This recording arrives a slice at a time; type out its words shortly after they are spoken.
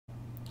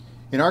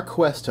In our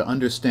quest to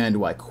understand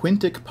why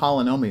quintic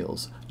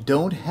polynomials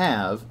don't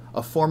have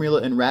a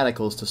formula in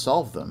radicals to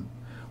solve them,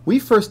 we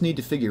first need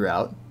to figure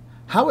out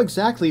how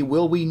exactly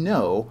will we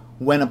know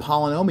when a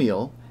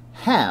polynomial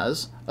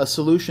has a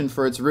solution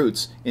for its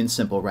roots in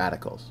simple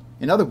radicals.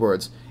 In other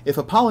words, if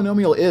a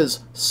polynomial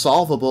is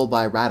solvable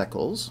by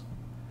radicals,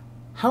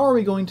 how are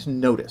we going to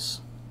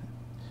notice?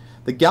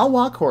 The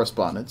Galois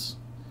correspondence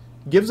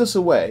gives us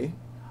a way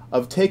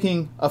of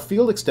taking a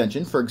field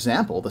extension, for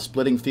example, the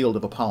splitting field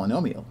of a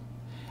polynomial,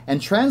 and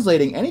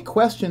translating any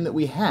question that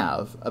we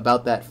have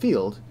about that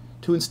field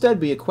to instead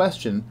be a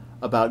question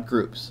about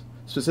groups,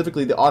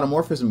 specifically the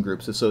automorphism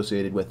groups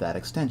associated with that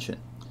extension.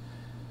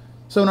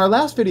 So in our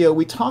last video,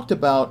 we talked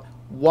about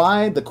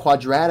why the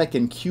quadratic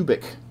and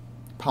cubic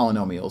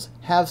polynomials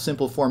have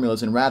simple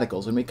formulas and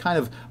radicals, and we kind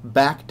of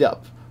backed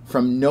up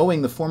from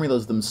knowing the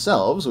formulas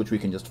themselves, which we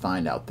can just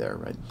find out there,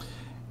 right?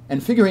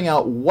 And figuring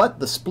out what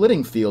the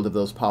splitting field of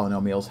those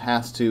polynomials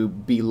has to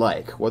be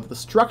like, what the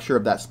structure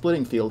of that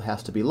splitting field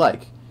has to be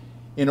like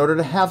in order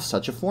to have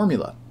such a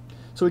formula.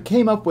 So we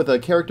came up with a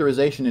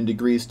characterization in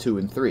degrees 2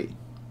 and 3.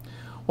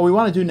 What we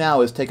want to do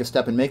now is take a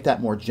step and make that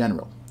more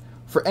general.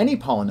 For any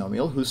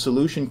polynomial whose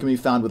solution can be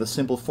found with a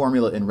simple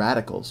formula in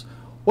radicals,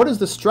 what does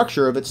the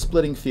structure of its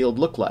splitting field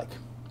look like?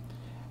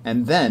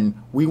 And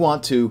then we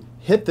want to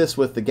hit this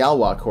with the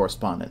Galois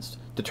correspondence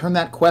to turn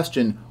that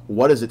question,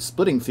 what does its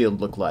splitting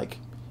field look like,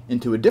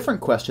 into a different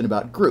question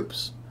about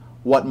groups.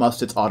 What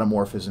must its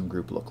automorphism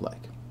group look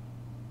like?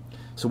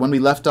 So when we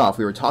left off,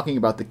 we were talking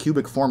about the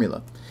cubic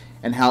formula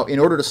and how in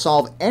order to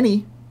solve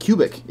any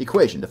cubic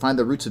equation, to find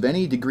the roots of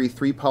any degree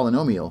 3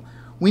 polynomial,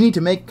 we need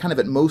to make kind of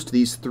at most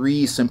these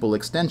 3 simple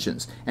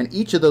extensions. And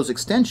each of those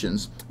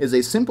extensions is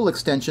a simple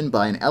extension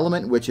by an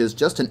element which is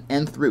just an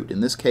nth root,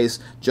 in this case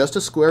just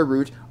a square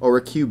root or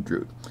a cubed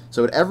root.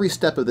 So at every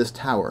step of this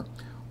tower,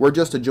 we're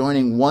just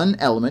adjoining one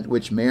element,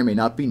 which may or may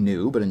not be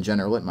new, but in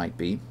general it might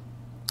be,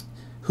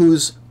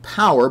 whose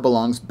power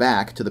belongs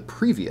back to the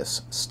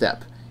previous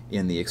step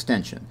in the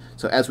extension.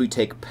 So as we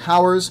take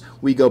powers,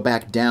 we go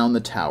back down the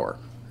tower.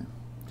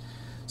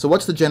 So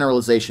what's the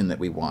generalization that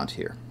we want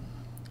here?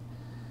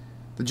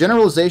 The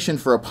generalization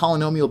for a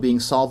polynomial being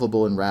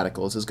solvable in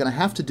radicals is going to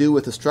have to do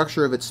with the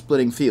structure of its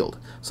splitting field.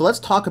 So let's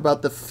talk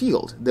about the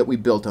field that we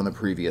built on the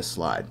previous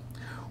slide.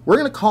 We're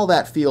going to call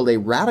that field a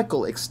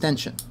radical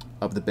extension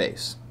of the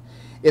base.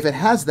 If it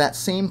has that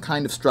same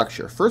kind of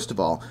structure, first of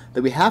all,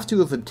 that we have to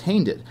have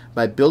obtained it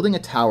by building a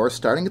tower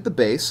starting at the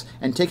base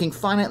and taking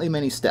finitely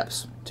many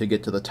steps to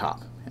get to the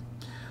top.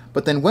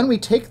 But then when we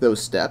take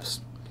those steps,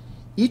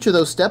 each of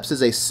those steps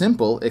is a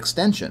simple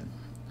extension.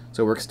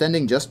 So we're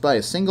extending just by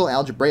a single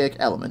algebraic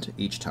element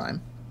each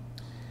time,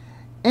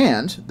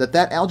 and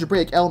that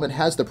algebraic element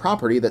has the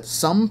property that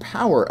some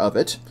power of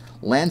it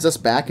lands us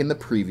back in the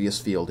previous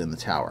field in the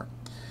tower.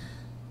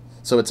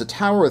 So it's a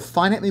tower with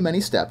finitely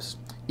many steps,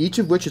 each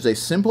of which is a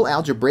simple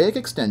algebraic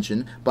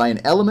extension by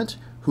an element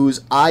whose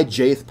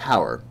ijth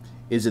power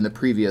is in the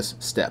previous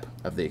step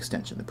of the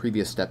extension, the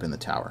previous step in the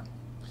tower.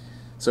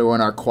 So in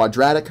our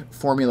quadratic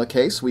formula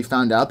case, we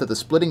found out that the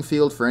splitting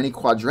field for any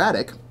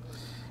quadratic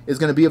is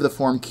going to be of the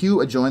form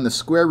q adjoin the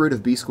square root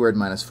of b squared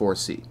minus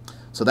 4c.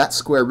 So that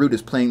square root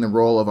is playing the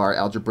role of our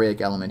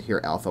algebraic element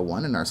here, alpha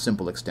 1, in our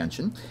simple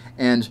extension.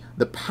 And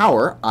the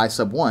power, I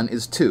sub 1,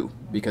 is 2,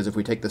 because if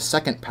we take the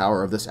second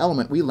power of this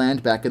element, we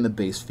land back in the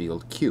base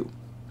field q.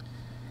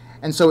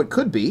 And so it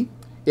could be,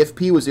 if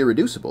p was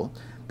irreducible,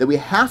 that we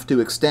have to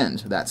extend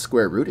that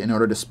square root in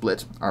order to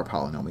split our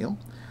polynomial.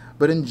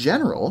 But in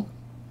general,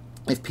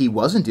 if p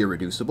wasn't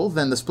irreducible,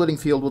 then the splitting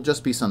field will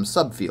just be some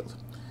subfield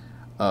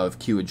of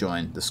q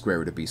adjoin the square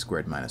root of b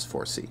squared minus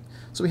 4c.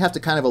 So we have to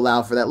kind of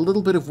allow for that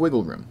little bit of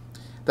wiggle room.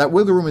 That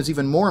wiggle room is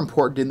even more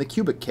important in the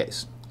cubic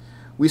case.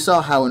 We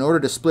saw how in order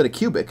to split a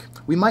cubic,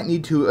 we might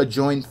need to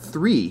adjoin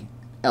 3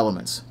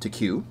 elements to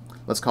q.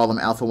 Let's call them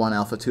alpha 1,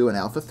 alpha 2, and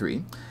alpha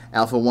 3.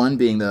 Alpha 1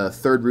 being the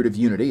third root of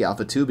unity,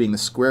 alpha 2 being the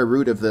square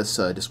root of this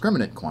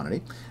discriminant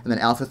quantity, and then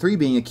alpha 3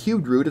 being a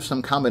cubed root of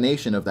some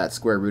combination of that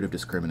square root of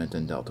discriminant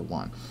and delta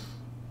 1.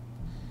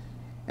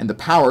 And the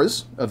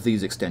powers of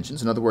these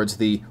extensions, in other words,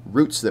 the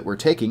roots that we're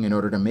taking in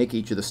order to make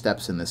each of the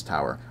steps in this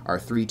tower, are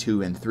 3,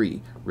 2, and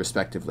 3,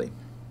 respectively.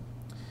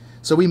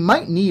 So we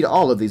might need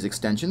all of these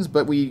extensions,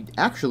 but we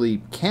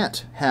actually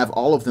can't have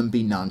all of them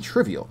be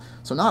non-trivial.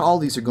 So not all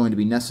these are going to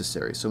be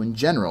necessary. So in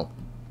general,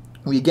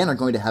 we again are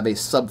going to have a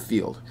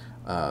subfield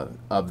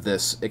of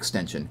this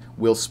extension.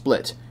 We'll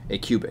split a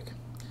cubic.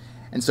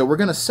 And so we're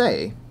going to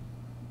say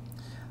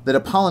that a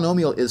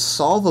polynomial is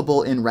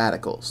solvable in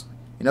radicals.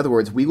 In other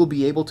words, we will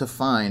be able to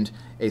find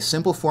a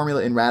simple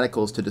formula in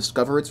radicals to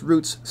discover its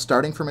roots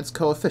starting from its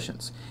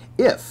coefficients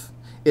if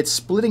its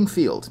splitting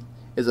field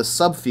is a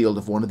subfield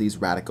of one of these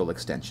radical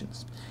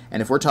extensions.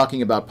 And if we're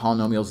talking about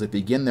polynomials that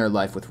begin their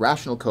life with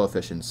rational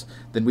coefficients,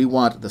 then we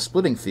want the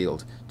splitting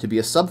field to be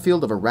a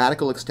subfield of a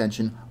radical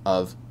extension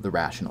of the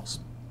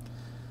rationals.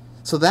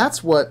 So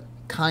that's what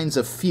kinds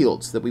of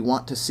fields that we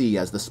want to see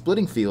as the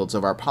splitting fields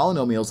of our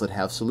polynomials that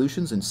have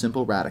solutions in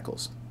simple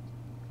radicals.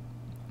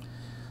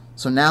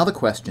 So now the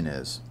question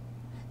is,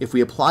 if we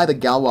apply the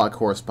Galois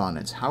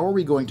correspondence, how are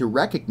we going to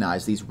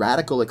recognize these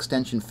radical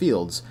extension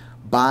fields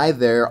by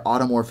their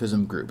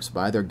automorphism groups,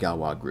 by their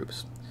Galois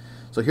groups?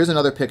 So here's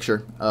another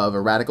picture of a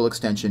radical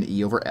extension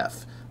E over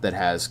F that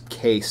has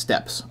k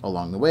steps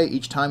along the way.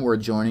 Each time we're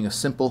adjoining a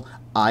simple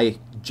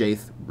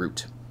ijth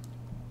root.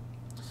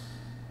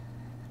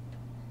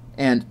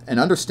 And an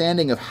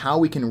understanding of how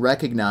we can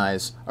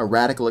recognize a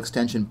radical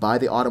extension by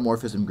the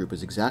automorphism group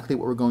is exactly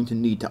what we're going to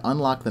need to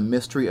unlock the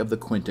mystery of the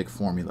quintic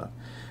formula.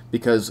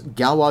 Because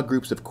Galois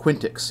groups of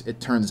quintics, it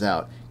turns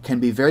out,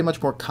 can be very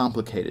much more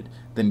complicated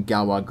than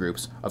Galois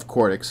groups of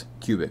quartics,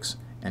 cubics,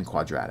 and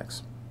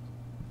quadratics.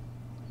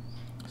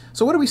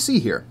 So what do we see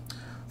here?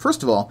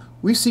 First of all,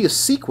 we see a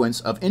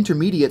sequence of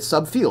intermediate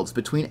subfields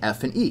between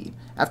F and E.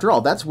 After all,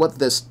 that's what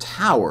this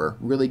tower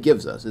really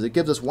gives us, is it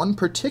gives us one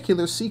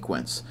particular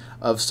sequence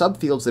of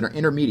subfields that are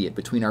intermediate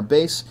between our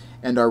base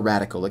and our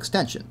radical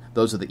extension.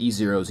 Those are the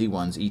E0s,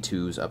 E1s,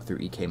 E2s, up through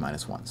EK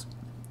minus 1s.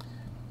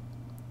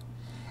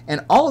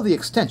 And all of the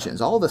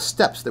extensions, all of the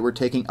steps that we're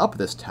taking up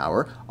this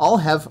tower, all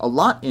have a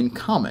lot in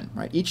common,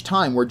 right? Each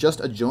time we're just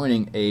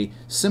adjoining a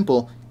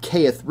simple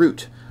kth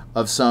root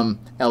of some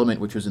element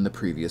which was in the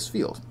previous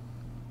field.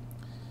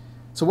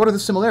 So what are the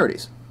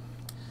similarities?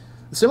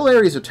 The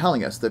similarities are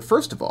telling us that,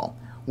 first of all,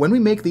 when we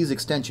make these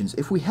extensions,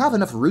 if we have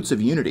enough roots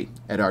of unity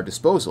at our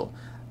disposal,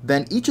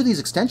 then each of these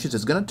extensions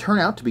is going to turn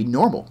out to be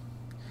normal,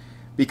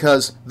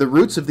 because the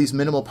roots of these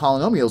minimal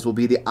polynomials will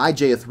be the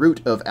ijth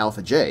root of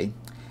alpha j,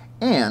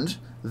 and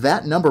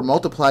that number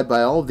multiplied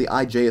by all of the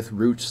ijth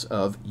roots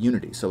of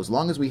unity. So as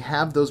long as we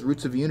have those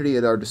roots of unity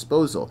at our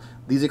disposal,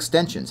 these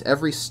extensions,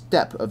 every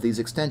step of these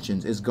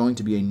extensions is going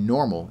to be a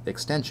normal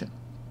extension.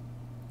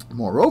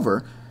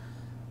 Moreover,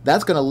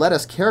 that's going to let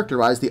us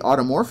characterize the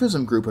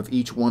automorphism group of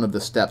each one of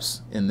the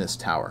steps in this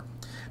tower.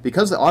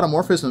 Because the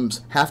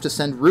automorphisms have to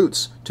send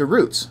roots to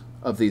roots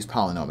of these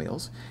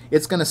polynomials,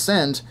 it's going to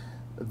send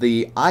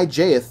the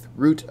ijth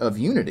root of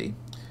unity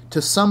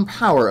to some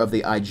power of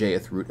the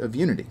ijth root of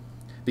unity,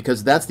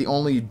 because that's the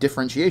only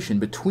differentiation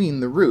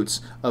between the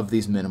roots of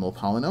these minimal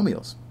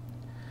polynomials.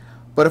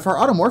 But if our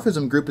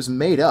automorphism group is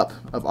made up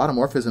of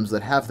automorphisms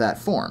that have that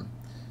form,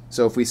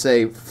 so if we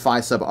say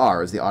phi sub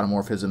r is the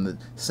automorphism that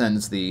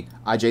sends the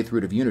ijth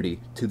root of unity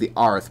to the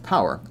rth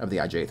power of the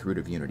ijth root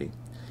of unity,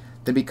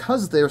 then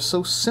because they're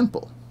so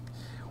simple,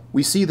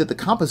 we see that the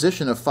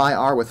composition of phi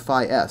r with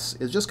phi s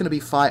is just going to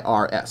be phi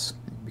rs,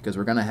 because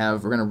we're going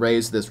to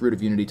raise this root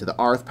of unity to the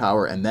rth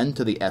power and then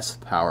to the sth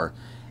power,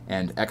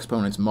 and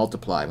exponents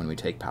multiply when we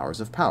take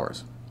powers of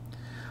powers.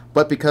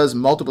 But because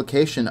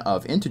multiplication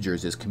of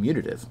integers is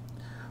commutative,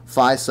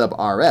 phi sub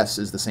rs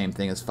is the same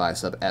thing as phi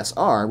sub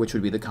sr, which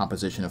would be the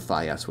composition of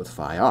phi s with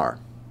phi r.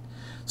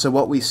 So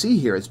what we see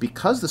here is,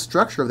 because the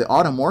structure of the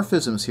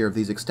automorphisms here of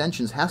these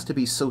extensions has to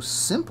be so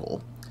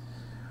simple,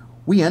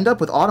 we end up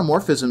with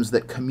automorphisms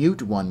that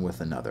commute one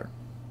with another.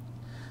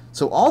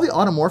 So all the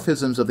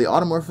automorphisms of the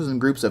automorphism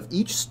groups of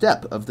each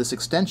step of this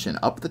extension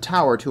up the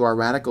tower to our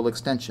radical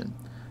extension,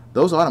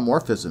 those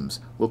automorphisms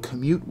will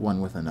commute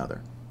one with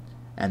another.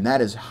 And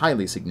that is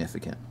highly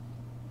significant.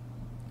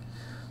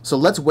 So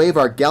let's wave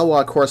our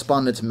Galois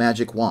correspondence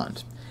magic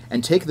wand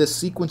and take this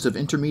sequence of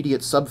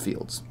intermediate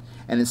subfields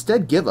and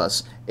instead give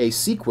us a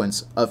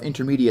sequence of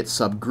intermediate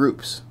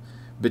subgroups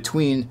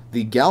between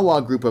the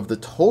Galois group of the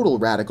total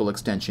radical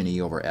extension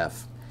E over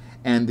F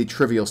and the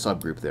trivial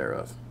subgroup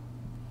thereof.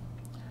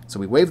 So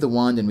we wave the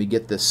wand and we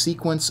get this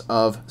sequence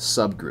of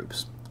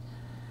subgroups.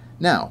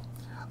 Now,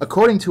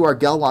 according to our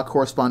Galois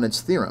correspondence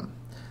theorem,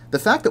 the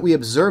fact that we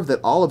observed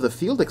that all of the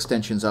field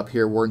extensions up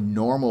here were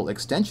normal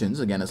extensions,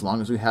 again, as long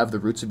as we have the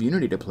roots of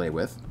unity to play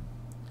with,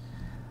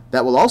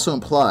 that will also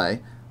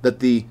imply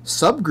that the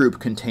subgroup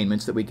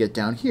containments that we get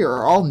down here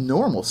are all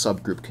normal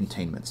subgroup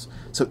containments.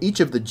 So each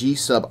of the g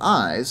sub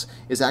i's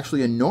is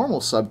actually a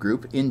normal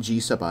subgroup in g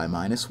sub I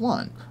minus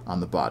 1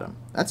 on the bottom.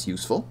 That's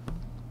useful.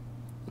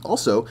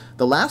 Also,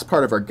 the last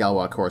part of our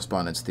Galois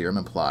correspondence theorem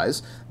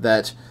implies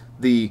that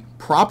the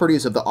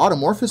properties of the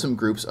automorphism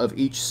groups of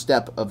each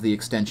step of the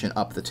extension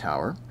up the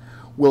tower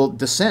will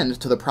descend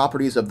to the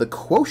properties of the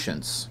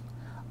quotients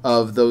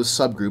of those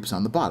subgroups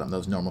on the bottom,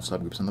 those normal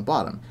subgroups on the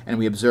bottom. And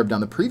we observed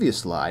on the previous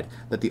slide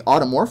that the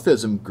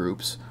automorphism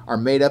groups are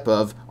made up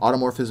of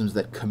automorphisms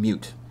that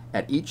commute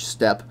at each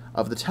step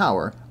of the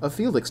tower of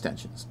field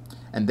extensions.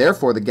 And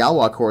therefore, the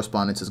Galois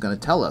correspondence is going to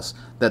tell us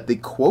that the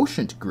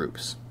quotient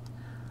groups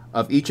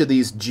of each of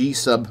these g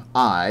sub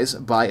i's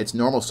by its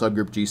normal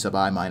subgroup g sub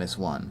I minus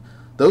 1,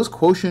 those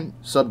quotient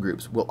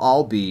subgroups will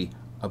all be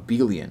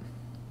abelian.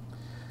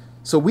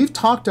 So we've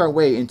talked our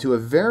way into a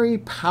very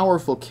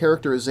powerful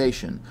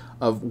characterization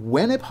of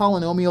when a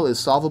polynomial is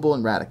solvable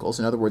in radicals,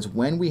 in other words,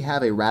 when we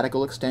have a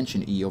radical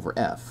extension E over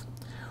F,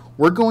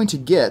 we're going to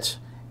get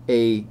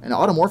an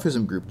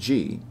automorphism group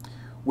G,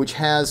 which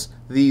has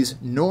these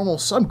normal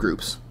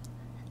subgroups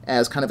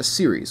as kind of a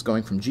series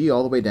going from G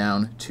all the way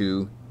down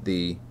to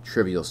the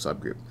trivial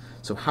subgroup.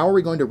 So how are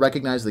we going to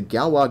recognize the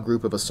Galois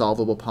group of a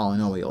solvable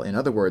polynomial? In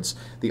other words,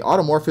 the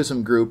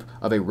automorphism group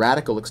of a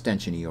radical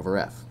extension E over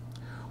F.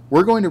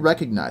 We're going to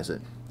recognize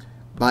it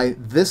by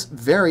this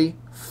very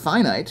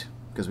finite,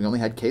 because we only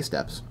had k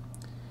steps,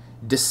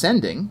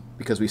 descending,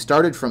 because we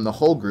started from the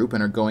whole group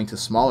and are going to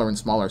smaller and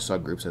smaller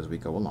subgroups as we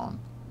go along.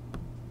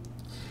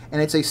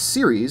 And it's a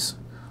series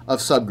of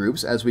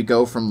subgroups as we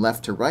go from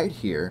left to right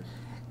here,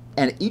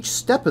 and each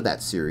step of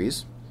that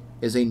series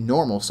is a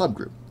normal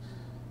subgroup.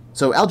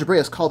 So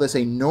algebraists call this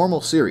a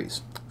normal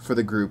series for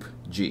the group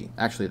G.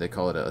 Actually, they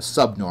call it a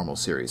subnormal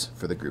series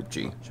for the group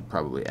G. Should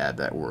probably add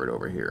that word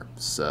over here,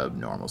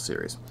 subnormal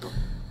series.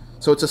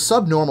 So it's a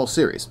subnormal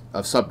series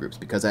of subgroups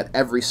because at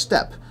every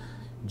step,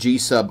 G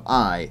sub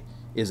I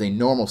is a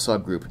normal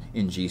subgroup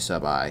in G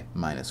sub I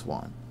minus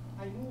 1.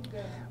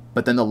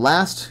 But then the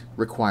last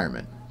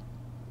requirement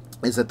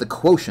is that the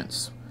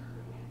quotients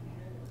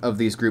of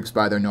these groups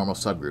by their normal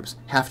subgroups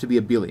have to be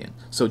abelian.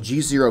 So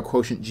G0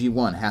 quotient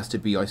G1 has to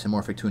be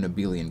isomorphic to an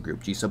abelian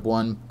group. G sub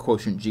 1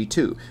 quotient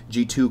G2,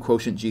 G2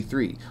 quotient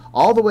G3,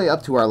 all the way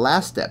up to our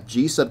last step,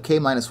 G sub k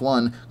minus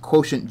 1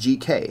 quotient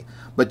GK.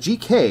 But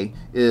GK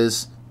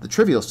is the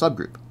trivial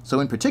subgroup. So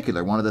in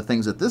particular, one of the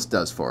things that this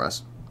does for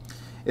us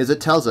is it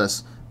tells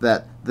us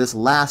that this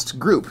last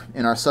group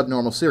in our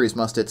subnormal series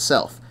must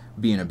itself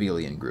be an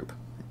abelian group.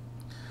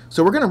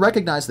 So we're going to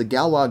recognize the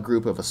Galois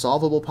group of a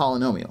solvable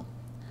polynomial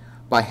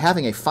by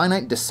having a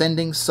finite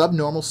descending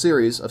subnormal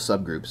series of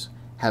subgroups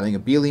having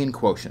abelian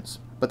quotients.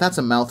 But that's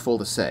a mouthful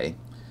to say,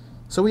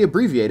 so we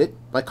abbreviate it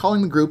by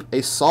calling the group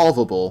a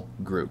solvable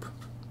group.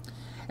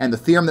 And the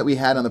theorem that we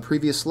had on the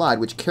previous slide,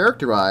 which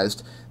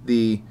characterized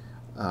the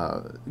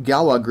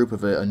Galois group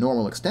of a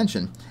normal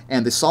extension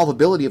and the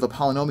solvability of a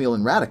polynomial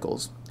in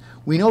radicals,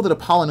 we know that a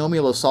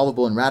polynomial is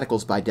solvable in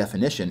radicals by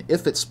definition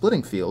if its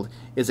splitting field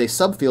is a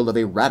subfield of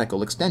a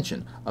radical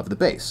extension of the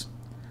base.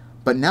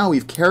 But now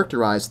we've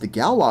characterized the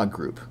Galois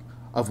group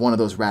of one of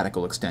those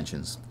radical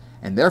extensions,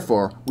 and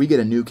therefore we get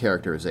a new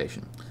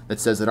characterization that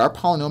says that our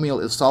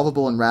polynomial is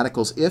solvable in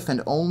radicals if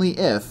and only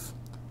if,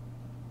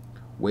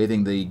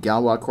 waving the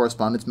Galois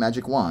correspondence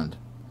magic wand,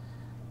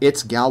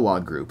 its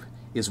Galois group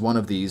is one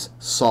of these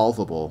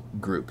solvable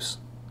groups.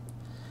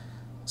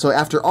 So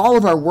after all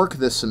of our work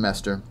this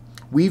semester,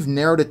 we've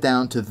narrowed it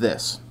down to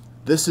this.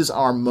 This is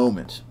our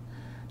moment.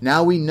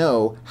 Now we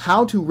know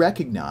how to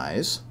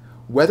recognize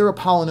whether a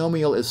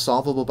polynomial is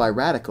solvable by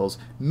radicals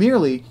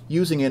merely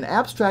using an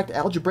abstract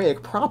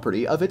algebraic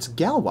property of its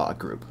Galois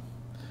group.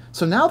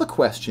 So now the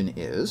question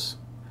is,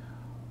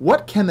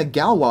 what can the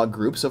Galois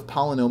groups of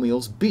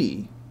polynomials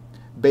be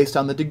based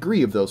on the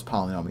degree of those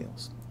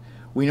polynomials?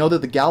 We know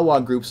that the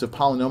Galois groups of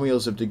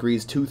polynomials of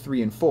degrees 2,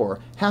 3, and 4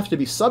 have to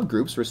be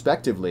subgroups,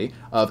 respectively,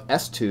 of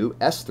S2,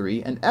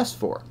 S3, and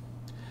S4.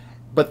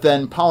 But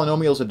then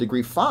polynomials of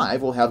degree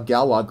 5 will have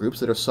Galois groups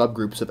that are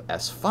subgroups of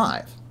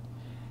S5.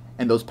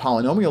 And those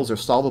polynomials are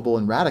solvable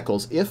in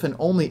radicals if and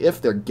only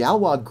if their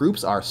Galois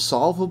groups are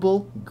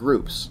solvable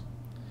groups.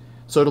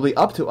 So it'll be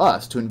up to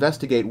us to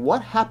investigate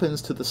what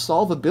happens to the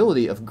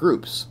solvability of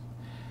groups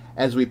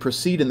as we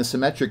proceed in the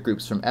symmetric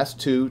groups from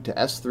S2 to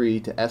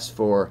S3 to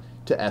S4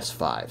 to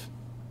S5.